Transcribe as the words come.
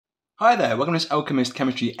Hi there, welcome to this Elkchemist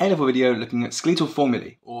Chemistry A-level video looking at skeletal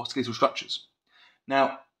formulae, or skeletal structures.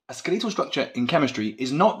 Now, a skeletal structure in chemistry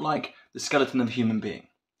is not like the skeleton of a human being,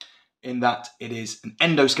 in that it is an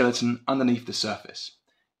endoskeleton underneath the surface.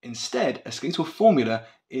 Instead, a skeletal formula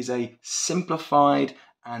is a simplified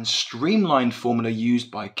and streamlined formula used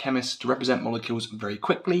by chemists to represent molecules very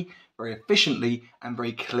quickly, very efficiently, and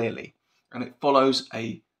very clearly. And it follows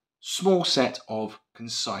a small set of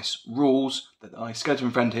concise rules that my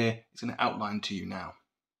skeleton friend here is going to outline to you now.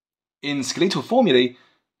 In skeletal formulae,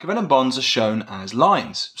 covalent bonds are shown as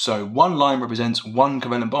lines. So one line represents one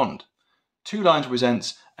covalent bond, two lines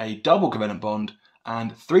represents a double covalent bond,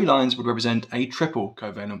 and three lines would represent a triple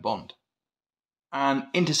covalent bond. An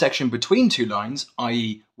intersection between two lines,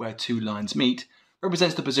 i.e. where two lines meet,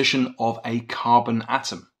 represents the position of a carbon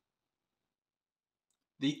atom.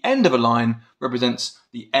 The end of a line represents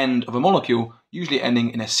the end of a molecule, usually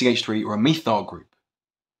ending in a CH3 or a methyl group.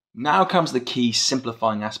 Now comes the key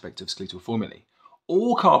simplifying aspect of skeletal formulae.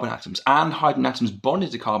 All carbon atoms and hydrogen atoms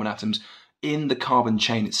bonded to carbon atoms in the carbon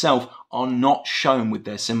chain itself are not shown with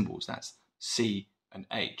their symbols, that's C and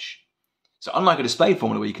H. So unlike a displayed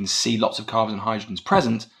formula where you can see lots of carbons and hydrogens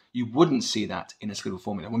present, you wouldn't see that in a skeletal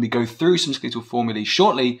formula. When we go through some skeletal formulae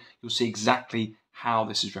shortly, you'll see exactly how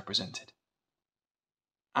this is represented.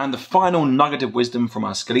 And the final nugget of wisdom from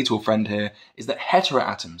our skeletal friend here is that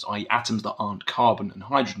heteroatoms, i.e. atoms that aren't carbon and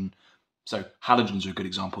hydrogen, so halogens are a good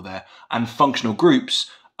example there, and functional groups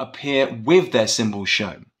appear with their symbols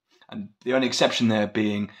shown. And the only exception there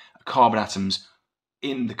being carbon atoms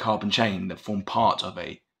in the carbon chain that form part of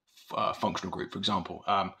a functional group. For example,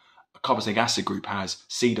 a carboxylic acid group has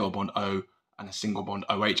C double bond O and a single bond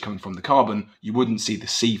OH coming from the carbon. You wouldn't see the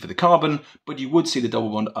C for the carbon, but you would see the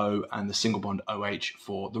double bond O and the single bond OH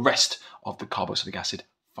for the rest of the carboxylic acid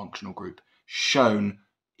functional group shown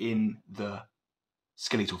in the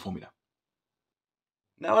skeletal formula.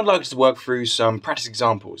 Now I'd like us to work through some practice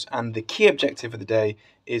examples, and the key objective of the day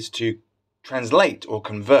is to translate or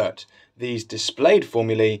convert these displayed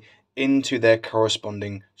formulae into their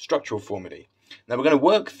corresponding structural formulae. Now we're going to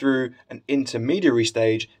work through an intermediary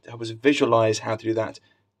stage to help us visualize how to do that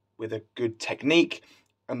with a good technique,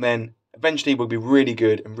 and then eventually we'll be really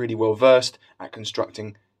good and really well versed at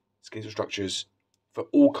constructing skeletal structures for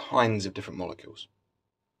all kinds of different molecules.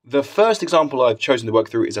 The first example I've chosen to work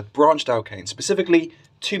through is a branched alkane, specifically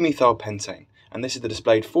 2-methylpentane, and this is the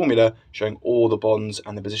displayed formula showing all the bonds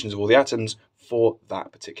and the positions of all the atoms for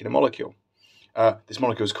that particular molecule. This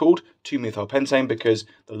molecule is called 2-methylpentane because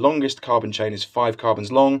the longest carbon chain is 5 carbons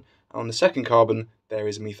long, and on the second carbon there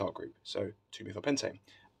is a methyl group, so 2-methylpentane,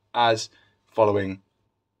 as following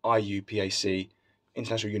IUPAC,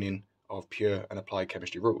 International Union of Pure and Applied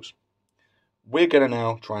Chemistry rules. We're going to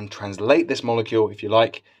now try and translate this molecule, if you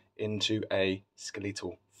like, into a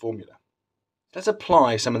skeletal formula. Let's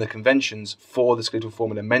apply some of the conventions for the skeletal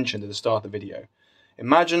formula mentioned at the start of the video.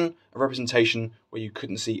 Imagine a representation where you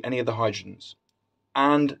couldn't see any of the hydrogens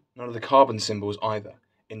and none of the carbon symbols either.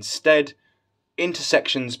 Instead,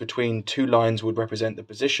 intersections between two lines would represent the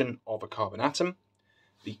position of a carbon atom.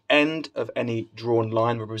 The end of any drawn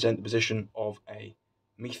line would represent the position of a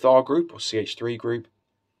methyl group or CH3 group.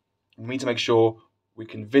 We need to make sure we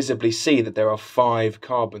can visibly see that there are 5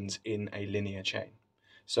 carbons in a linear chain.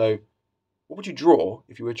 So what would you draw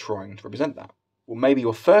if you were trying to represent that? Well, maybe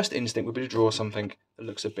your first instinct would be to draw something that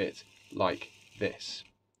looks a bit like this,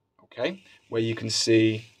 okay? Where you can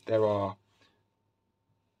see there are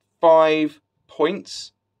 5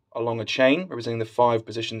 points along a chain representing the 5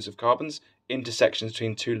 positions of carbons, intersections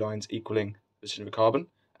between two lines equaling the position of a carbon,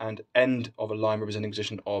 and end of a line representing the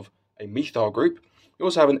position of a methyl group. We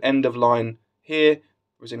also have an end of line here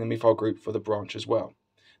representing the methyl group for the branch as well.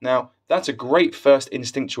 Now, that's a great first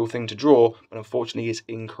instinctual thing to draw, but unfortunately is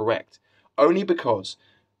incorrect. Only because,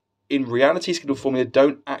 in reality, skeletal formulae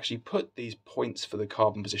don't actually put these points for the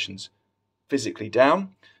carbon positions physically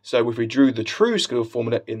down. So if we drew the true skeletal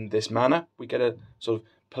formula in this manner, we get a sort of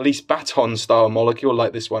police baton style molecule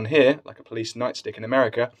like this one here, like a police nightstick in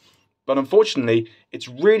America. But unfortunately, it's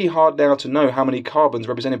really hard now to know how many carbons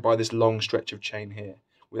represented by this long stretch of chain here.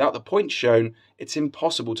 Without the points shown, it's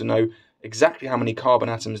impossible to know exactly how many carbon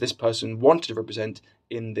atoms this person wanted to represent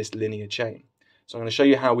in this linear chain. So I'm going to show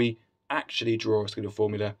you how we actually draw a skeletal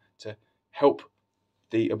formula to help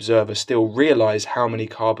the observer still realize how many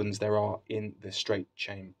carbons there are in the straight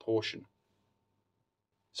chain portion.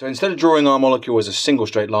 So instead of drawing our molecule as a single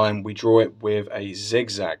straight line, we draw it with a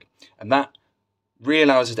zigzag, and that really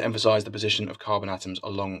allows us to emphasize the position of carbon atoms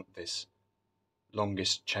along this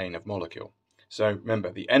longest chain of molecule. So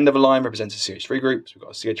remember, the end of a line represents a CH3 group, so we've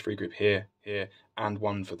got a CH3 group here, here, and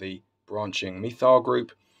one for the branching methyl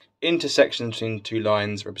group. intersections between two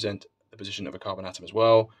lines represent the position of a carbon atom as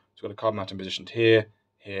well. So we've got a carbon atom positioned here,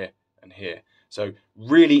 here, and here. So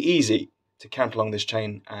really easy to count along this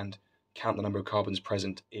chain and count the number of carbons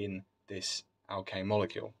present in this alkane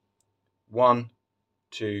molecule. 1,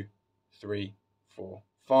 2, 3, 4,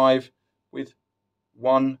 5, with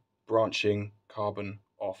one branching carbon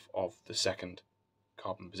off of the second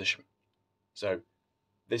carbon position. So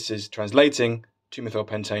this is translating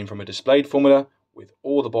 2-methylpentane from a displayed formula with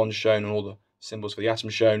all the bonds shown and all the symbols for the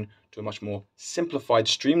atoms shown to a much more simplified,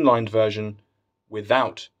 streamlined version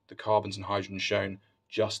without the carbons and hydrogens shown,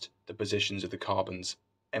 just the positions of the carbons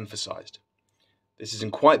emphasized. This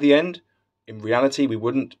isn't quite the end. In reality, we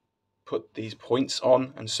wouldn't put these points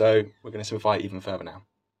on, and so we're going to simplify it even further now.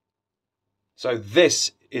 So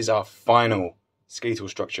this is our final skeletal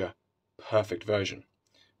structure perfect version,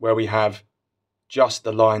 where we have just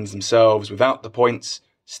the lines themselves without the points,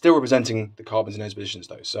 still representing the carbons in those positions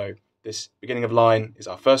though. So this beginning of line is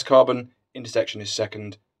our first carbon, intersection is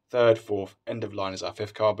second, third, fourth, end of line is our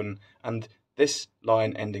fifth carbon, and this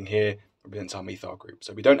line ending here represents our methyl group.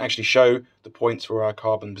 So we don't actually show the points where our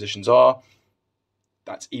carbon positions are.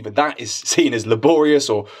 That's either that is seen as laborious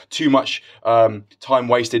or too much time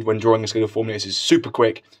wasted when drawing a skeletal formula. This is super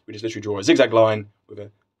quick. We just literally draw a zigzag line with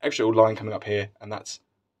an extra little line coming up here, and that's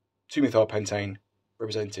 2-methylpentane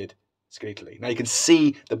represented skeletally. Now you can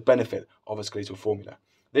see the benefit of a skeletal formula.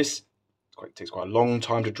 This takes quite a long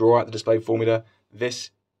time to draw out the displayed formula. This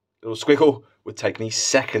little squiggle would take me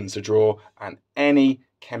seconds to draw, and any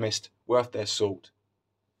chemist worth their salt,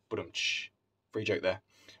 free joke there,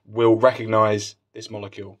 will recognize this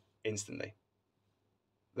molecule instantly.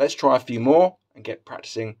 Let's try a few more and get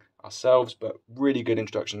practicing ourselves, but really good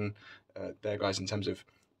introduction there, guys, in terms of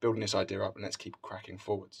building this idea up, and let's keep cracking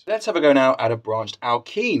forwards. Let's have a go now at a branched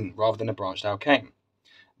alkene rather than a branched alkane.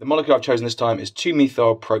 The molecule I've chosen this time is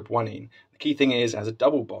 2-methylpropanene. The key thing is it has a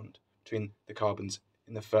double bond between the carbons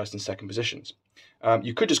in the first and second positions.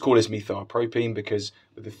 You could just call this methylpropene because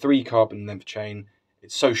with the 3 carbon length chain,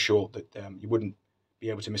 it's so short that you wouldn't be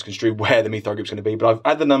able to misconstrue where the methyl group is going to be. But I've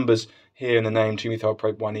added the numbers here in the name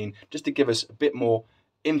 2-methylpropanene just to give us a bit more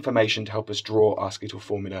information to help us draw our skeletal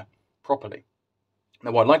formula properly. Now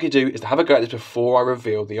what I'd like you to do is to have a go at this before I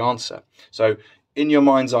reveal the answer. So in your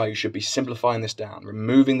mind's eye, you should be simplifying this down,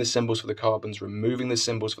 removing the symbols for the carbons, removing the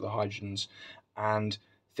symbols for the hydrogens, and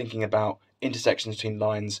thinking about intersections between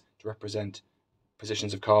lines to represent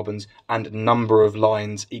positions of carbons and number of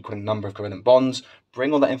lines equaling number of covalent bonds.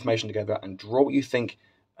 Bring all that information together and draw what you think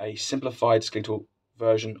a simplified skeletal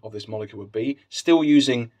version of this molecule would be, still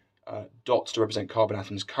using dots to represent carbon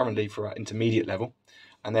atoms currently for our intermediate level.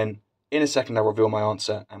 And then in a second, I'll reveal my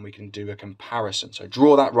answer and we can do a comparison. So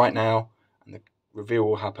draw that right now, and the reveal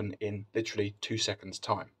will happen in literally 2 seconds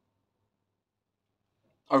time.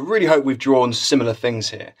 I really hope we've drawn similar things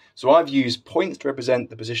here. So I've used points to represent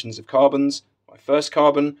the positions of carbons. My first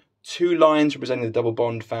carbon, 2 lines representing the double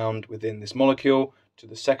bond found within this molecule to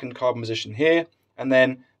the second carbon position here, and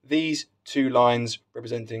then these 2 lines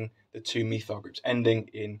representing the 2 methyl groups ending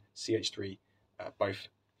in CH3 both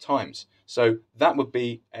times. So that would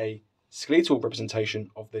be a skeletal representation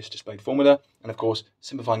of this displayed formula, and of course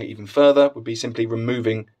simplifying it even further would be simply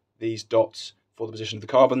removing these dots for the position of the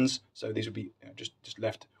carbons, so these would be just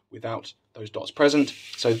left without those dots present.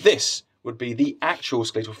 So this would be the actual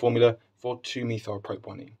skeletal formula for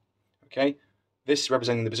 2-methylpropanene. Okay, this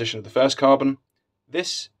representing the position of the first carbon,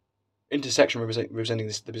 this intersection representing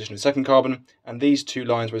the position of the second carbon, and these 2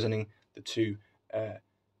 lines representing the 2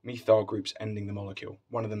 methyl groups ending the molecule,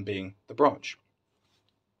 one of them being the branch.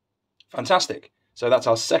 Fantastic. So that's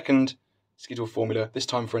our second skeletal formula, this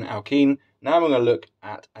time for an alkene. Now we're going to look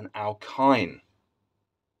at an alkyne.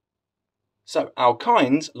 So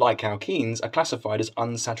alkynes, like alkenes, are classified as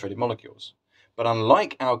unsaturated molecules. But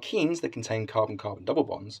unlike alkenes that contain carbon-carbon double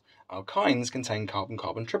bonds, alkynes contain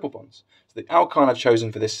carbon-carbon triple bonds. So the alkyne I've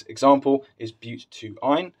chosen for this example is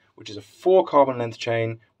but2-ine, which is a 4 carbon length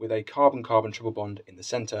chain with a carbon-carbon triple bond in the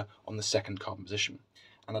center on the second carbon position.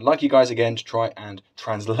 And I'd like you guys again to try and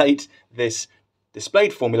translate this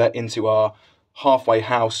displayed formula into our halfway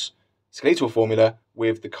house skeletal formula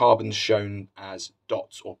with the carbons shown as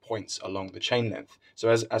dots or points along the chain length. So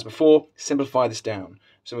as before, simplify this down.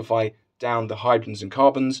 Simplify down the hydrogens and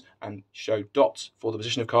carbons and show dots for the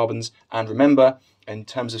position of carbons. And remember, in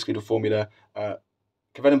terms of skeletal formula,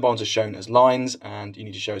 covalent bonds are shown as lines, and you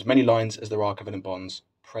need to show as many lines as there are covalent bonds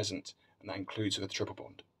present, and that includes the triple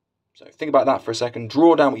bond. So think about that for a second,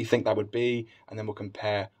 draw down what you think that would be, and then we'll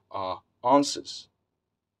compare our answers.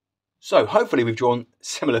 So hopefully we've drawn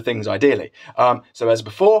similar things ideally. So as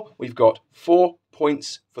before, we've got 4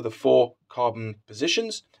 points for the 4 carbon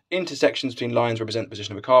positions, Intersections between lines represent the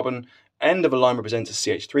position of a carbon. End of a line represents a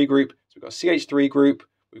CH3 group. So we've got a CH3 group.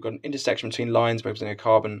 We've got an intersection between lines representing a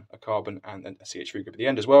carbon, and then a CH3 group at the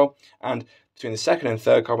end as well. And between the second and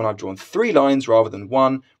third carbon, I've drawn 3 lines rather than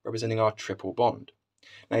 1, representing our triple bond.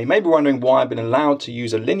 Now, you may be wondering why I've been allowed to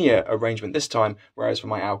use a linear arrangement this time, whereas for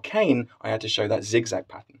my alkane, I had to show that zigzag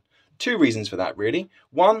pattern. 2 reasons for that, really.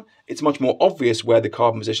 1, it's much more obvious where the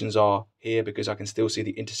carbon positions are here because I can still see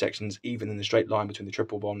the intersections even in the straight line between the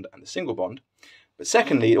triple bond and the single bond. But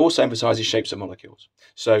secondly, it also emphasizes shapes of molecules.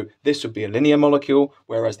 So this would be a linear molecule,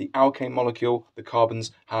 whereas the alkane molecule, the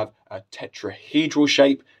carbons have a tetrahedral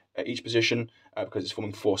shape at each position because it's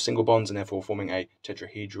forming 4 single bonds and therefore forming a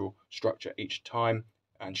tetrahedral structure each time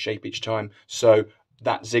and shape each time. So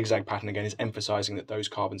that zigzag pattern again is emphasizing that those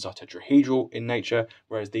carbons are tetrahedral in nature,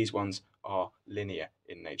 whereas these ones are linear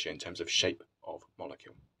in nature in terms of shape of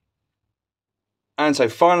molecule. And so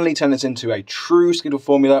finally, turn this into a true skeletal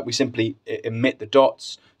formula. We simply emit the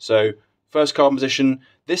dots. So first carbon position,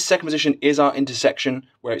 this second position is our intersection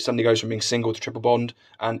where it suddenly goes from being single to triple bond.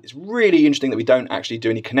 And it's really interesting that we don't actually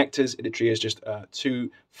do any connectors. It literally is just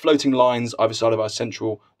 2 floating lines either side of our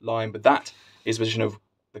central line. But that is the position of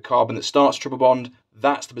the carbon that starts triple bond.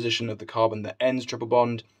 That's the position of the carbon that ends triple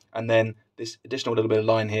bond. And then this additional little bit of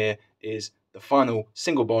line here is the final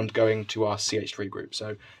single bond going to our CH3 group.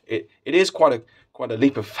 So it is quite a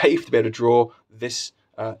leap of faith to be able to draw this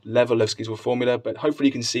level of skeletal formula, but hopefully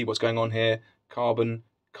you can see what's going on here. Carbon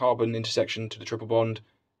intersection to the triple bond,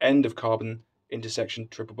 end of carbon intersection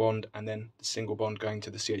triple bond, and then the single bond going to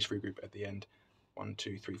the CH3 group at the end. 1,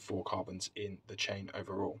 2, 3, 4 carbons in the chain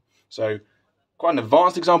overall. So quite an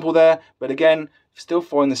advanced example there, but again, still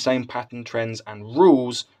following the same pattern, trends, and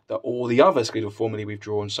rules that all the other skeletal formulae we've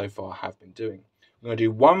drawn so far have been doing. I'm going to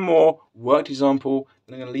do one more worked example,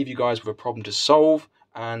 then I'm going to leave you guys with a problem to solve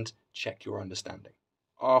and check your understanding.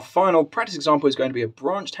 Our final practice example is going to be a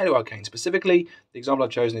branched heteroalkane. Specifically, the example I've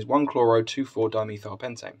chosen is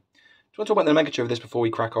 1-chloro-2,4-dimethylpentane. I want to talk about the nomenclature of this before we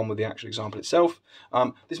crack on with the actual example itself.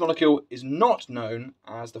 This molecule is not known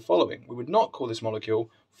as the following. We would not call this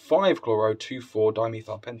molecule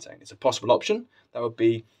 5-chloro-2,4-dimethylpentane. It's a possible option. That would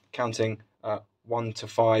be counting 1 to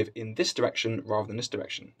 5 in this direction rather than this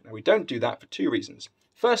direction. Now, we don't do that for 2 reasons.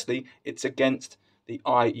 Firstly, it's against the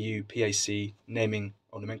IUPAC naming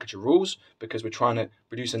or nomenclature rules because we're trying to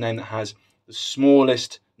produce a name that has the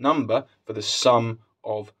smallest number for the sum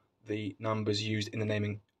of the numbers used in the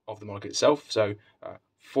naming of the molecule itself. So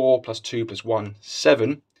 4 plus 2 plus 1,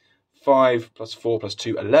 7. 5 plus 4 plus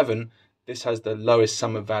 2, 11. This has the lowest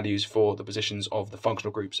sum of values for the positions of the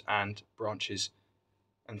functional groups and branches,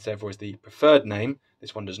 and therefore is the preferred name.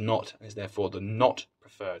 This one does not, and is therefore the not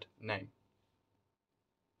preferred name.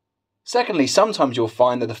 Secondly, sometimes you'll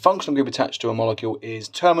find that the functional group attached to a molecule is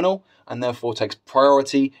terminal and therefore takes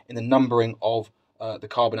priority in the numbering of the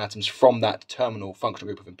carbon atoms from that terminal functional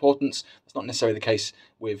group of importance. That's not necessarily the case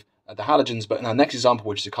with the halogens, but in our next example,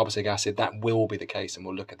 which is a carboxylic acid, that will be the case, and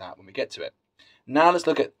we'll look at that when we get to it. Now let's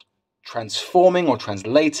look at transforming or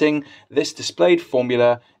translating this displayed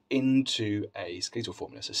formula into a skeletal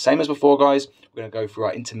formula. So same as before, guys, we're going to go through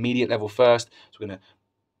our intermediate level first. So we're going to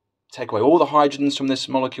take away all the hydrogens from this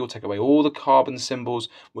molecule, take away all the carbon symbols.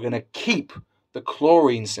 We're going to keep the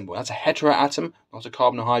chlorine symbol. That's a heteroatom, not a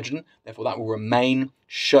carbon or hydrogen. Therefore, that will remain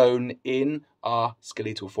shown in our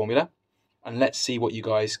skeletal formula. And let's see what you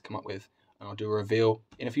guys come up with. And I'll do a reveal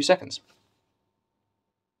in a few seconds.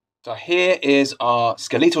 So here is our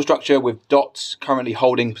skeletal structure with dots currently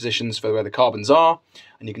holding positions for where the carbons are.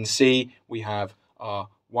 And you can see we have our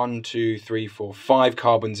 1, 2, 3, 4, 5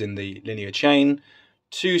 carbons in the linear chain.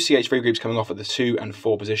 2 CH3 groups coming off at the 2 and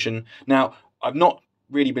 4 position. Now, I've not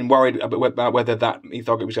really been worried about whether that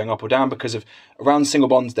methyl group is going up or down because of around single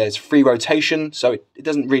bonds there's free rotation, so it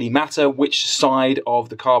doesn't really matter which side of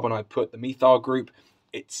the carbon I put the methyl group.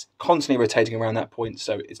 It's constantly rotating around that point,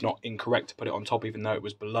 so it's not incorrect to put it on top even though it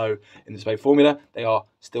was below in the display formula. They are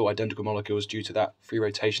still identical molecules due to that free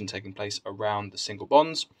rotation taking place around the single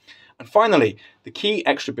bonds. And finally, the key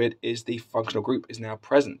extra bit is the functional group is now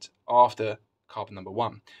present after carbon number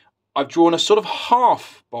 1. I've drawn a sort of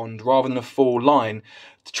half bond rather than a full line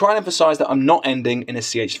to try and emphasize that I'm not ending in a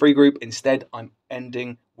CH3 group. Instead, I'm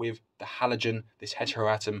ending with the halogen, this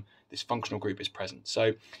heteroatom, this functional group is present.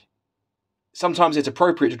 So sometimes it's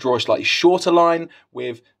appropriate to draw a slightly shorter line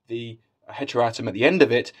with the heteroatom at the end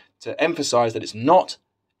of it to emphasize that it's not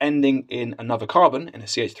ending in another carbon in a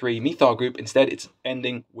CH3 methyl group. Instead, it's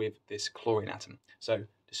ending with this chlorine atom. So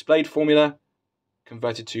displayed formula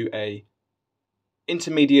converted to a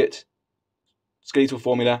intermediate skeletal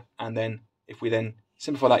formula, and then if we then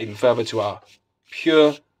simplify that even further to our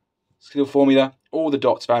pure skeletal formula, all the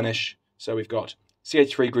dots vanish. So we've got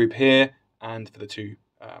CH3 group here, and for the two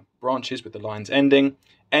branches with the lines ending,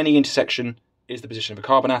 any intersection is the position of a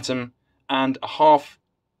carbon atom, and a half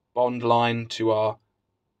bond line to our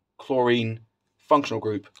chlorine functional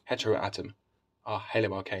group, heteroatom, our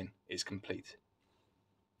haloalkane, is complete.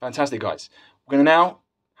 Fantastic, guys. We're going to now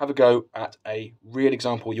have a go at a real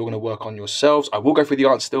example you're going to work on yourselves. I will go through the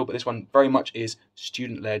answer still, but this one very much is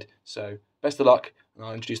student-led. So best of luck, and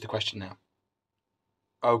I'll introduce the question now.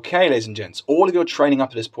 Okay, ladies and gents, all of your training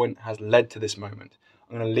up to this point has led to this moment.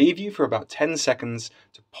 I'm going to leave you for about 10 seconds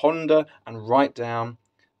to ponder and write down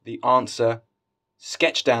the answer,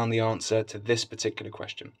 sketch down the answer to this particular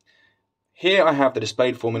question. Here I have the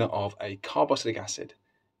displayed formula of a carboxylic acid.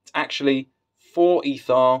 It's actually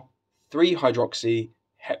 4-ethyl, 3-hydroxy,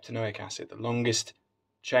 heptanoic acid. The longest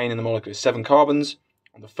chain in the molecule is 7 carbons.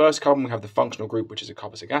 On the first carbon, we have the functional group, which is a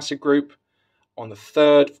carboxylic acid group. On the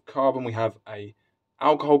third carbon, we have a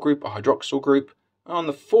alcohol group, a hydroxyl group. And on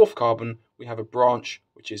the fourth carbon, we have a branch,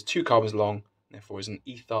 which is 2 carbons long, and therefore is an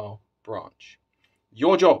ethyl branch.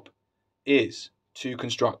 Your job is to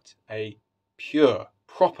construct a pure,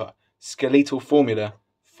 proper skeletal formula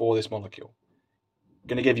for this molecule. I'm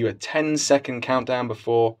going to give you a 10-second countdown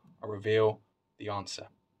before I reveal the answer.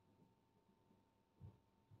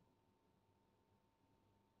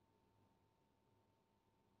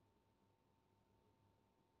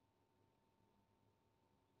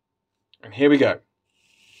 And here we go.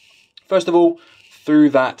 First of all, through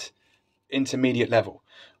that intermediate level.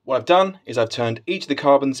 What I've done is I've turned each of the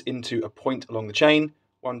carbons into a point along the chain.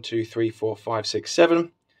 1, 2, 3, 4, 5, 6,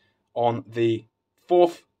 7. On the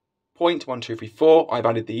fourth point, 1, 2, 3, 4, I've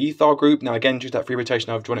added the ethyl group. Now again, due to that free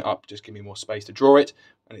rotation, I've drawn it up, just give me more space to draw it.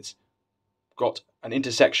 And it's got an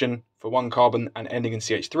intersection for one carbon and ending in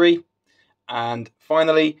CH3. And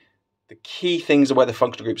finally, the key things are where the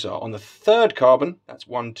functional groups are. On the third carbon, that's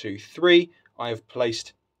 1, 2, 3, I have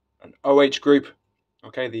placed an OH group.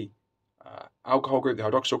 Okay, the alcohol group, the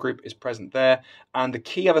hydroxyl group is present there. And the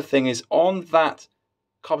key other thing is on that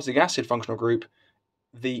carboxylic acid functional group,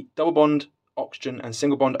 the double bond oxygen and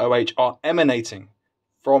single bond OH are emanating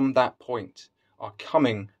from that point, are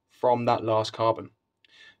coming from that last carbon.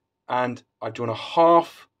 And I've drawn a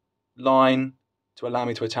half line to allow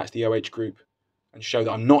me to attach the OH group and show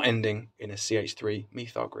that I'm not ending in a CH3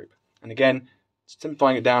 methyl group. And again,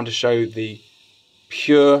 simplifying it down to show the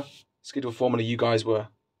pure skeletal formula you guys were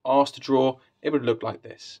asked to draw, it would look like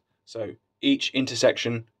this. So each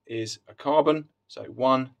intersection is a carbon. So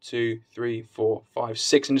 1, 2, 3, 4, 5,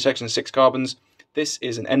 6 intersections, 6 carbons. This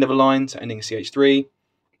is an end of a line, so ending in CH3.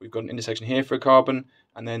 We've got an intersection here for a carbon,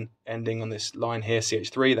 and then ending on this line here,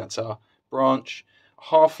 CH3, that's our branch. A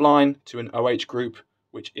half line to an OH group,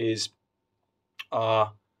 which is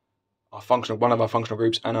our functional, one of our functional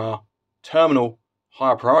groups, and our terminal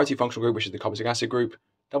higher priority functional group, which is the carboxylic acid group.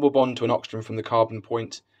 Double bond to an oxygen from the carbon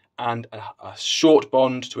point, and a short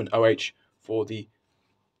bond to an OH for the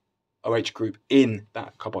OH group in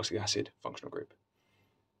that carboxylic acid functional group.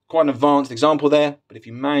 Quite an advanced example there, but if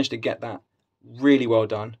you manage to get that really well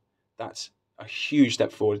done, that's a huge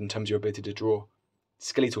step forward in terms of your ability to draw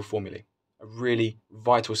skeletal formulae, a really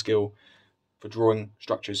vital skill for drawing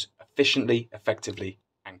structures efficiently, effectively,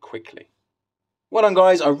 and quickly. Well done,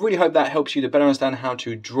 guys. I really hope that helps you to better understand how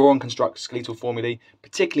to draw and construct skeletal formulae,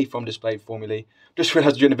 particularly from displayed formulae. Just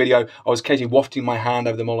realized during the video, I was occasionally wafting my hand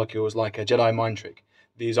over the molecules like a Jedi mind trick.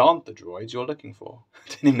 These aren't the droids you're looking for.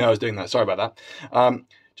 Didn't even know I was doing that. Sorry about that.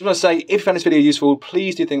 Just want to say, if you found this video useful,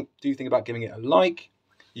 please do think about giving it a like.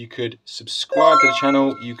 You could subscribe to the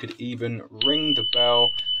channel. You could even ring the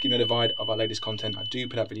bell to get notified of our latest content. I do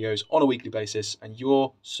put out videos on a weekly basis, and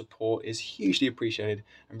your support is hugely appreciated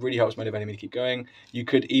and really helps motivate me to keep going. You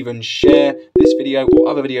could even share this video or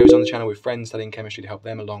other videos on the channel with friends studying chemistry to help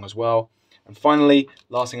them along as well. And finally,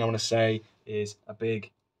 last thing I want to say is a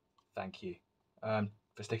big thank you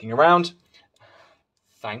for sticking around.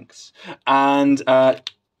 Thanks. And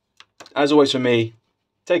as always for me,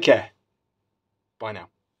 take care. Bye now.